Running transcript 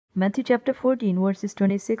Matthew chapter 14, verses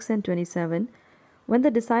 26 and 27. When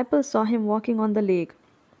the disciples saw him walking on the lake,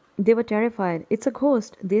 they were terrified. "It's a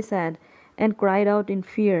ghost," they said, and cried out in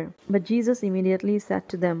fear. But Jesus immediately said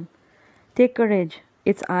to them, "Take courage,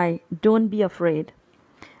 it's I, don't be afraid."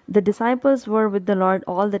 The disciples were with the Lord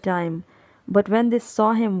all the time, but when they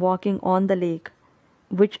saw him walking on the lake,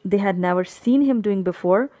 which they had never seen him doing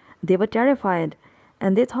before, they were terrified,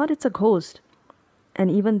 and they thought it's a ghost,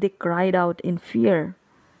 and even they cried out in fear.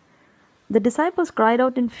 The disciples cried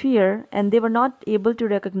out in fear, and they were not able to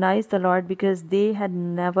recognize the Lord because they had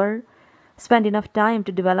never spent enough time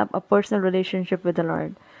to develop a personal relationship with the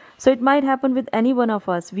Lord. So it might happen with any one of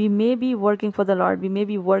us. We may be working for the Lord, we may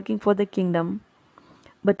be working for the kingdom,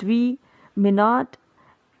 but we may not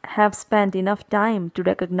have spent enough time to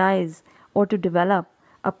recognize or to develop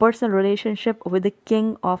a personal relationship with the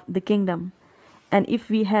King of the kingdom. And if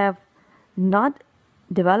we have not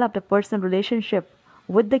developed a personal relationship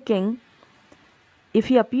with the King, if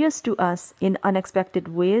he appears to us in unexpected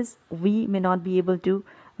ways, we may not be able to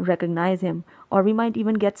recognize him, or we might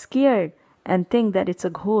even get scared and think that it's a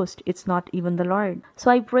ghost, it's not even the Lord. So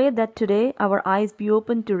I pray that today our eyes be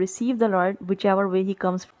open to receive the Lord whichever way he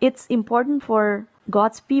comes. It's important for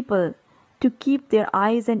God's people to keep their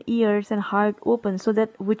eyes and ears and heart open so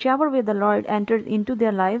that whichever way the Lord enters into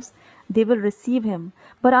their lives, they will receive him.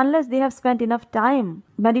 But unless they have spent enough time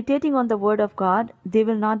meditating on the word of God, they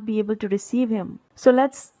will not be able to receive him. So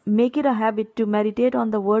let's make it a habit to meditate on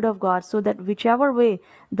the word of God so that whichever way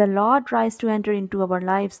the Lord tries to enter into our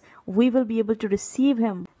lives, we will be able to receive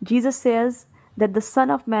him. Jesus says that the Son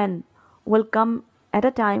of Man will come at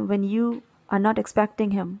a time when you are not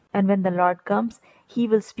expecting him. And when the Lord comes, he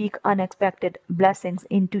will speak unexpected blessings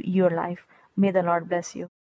into your life. May the Lord bless you.